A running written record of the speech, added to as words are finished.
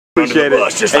Appreciate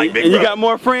it. Just like and you got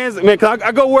more friends? Man, cause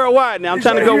I go worldwide now. I'm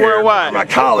trying to go worldwide. My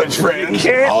college friends,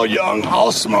 all young,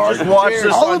 all smart, just watch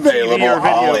this all on available, TV or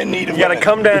video. all in need of You gotta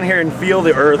come down here and feel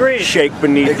the earth shake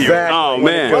beneath you. Oh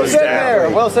man. Well said there.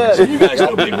 Well said. You guys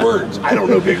know big words. I don't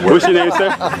know big words. What's your name,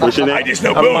 sir? What's your name? I just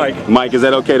know I'm boom. Mike. Mike, is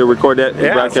that okay to record that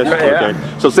broadcast? Yeah.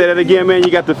 Okay. So say that again, man.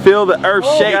 You got to feel the earth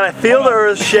shake. You gotta feel the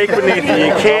earth shake beneath you.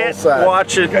 You can't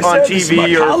watch it on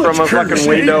TV or from a fucking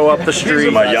window up the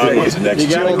street. My young ones next You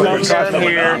gotta come down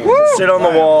here, sit on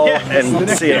the wall, and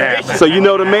see it happen. So you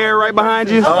know the mayor right behind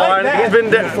you?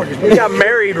 He got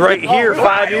married right here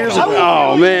 5 years ago.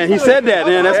 Oh man, he said that,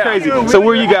 man. That's crazy. So where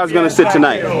are you guys gonna sit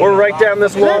tonight? We're right down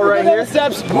this wall right here.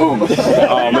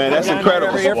 Oh man, that's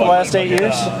incredible. Here for the last 8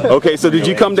 years. Okay, so did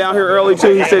you come down here early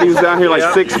too? He said he was down here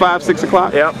like 6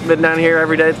 o'clock? Yep, been down here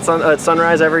every day at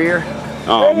sunrise every year.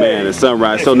 Oh man, it's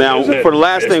sunrise. So now, for the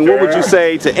last thing, what would you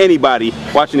say to anybody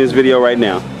watching this video right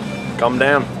now? Come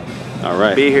down. All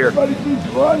right. Be here.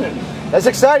 That's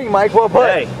exciting, Mike. Well put.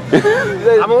 Hey,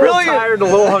 I'm a little tired, a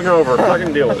little hungover.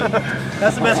 Fucking deal with it.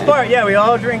 That's the best part. Yeah, we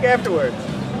all drink afterwards.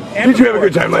 Did you have a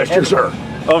good time last year, sir?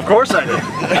 Of course I did.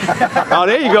 Oh,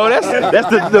 there you go.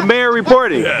 That's the mayor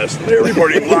reporting. Yes, they're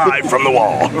reporting live from the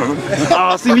wall.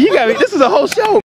 Oh, see, you got me. This is a whole show.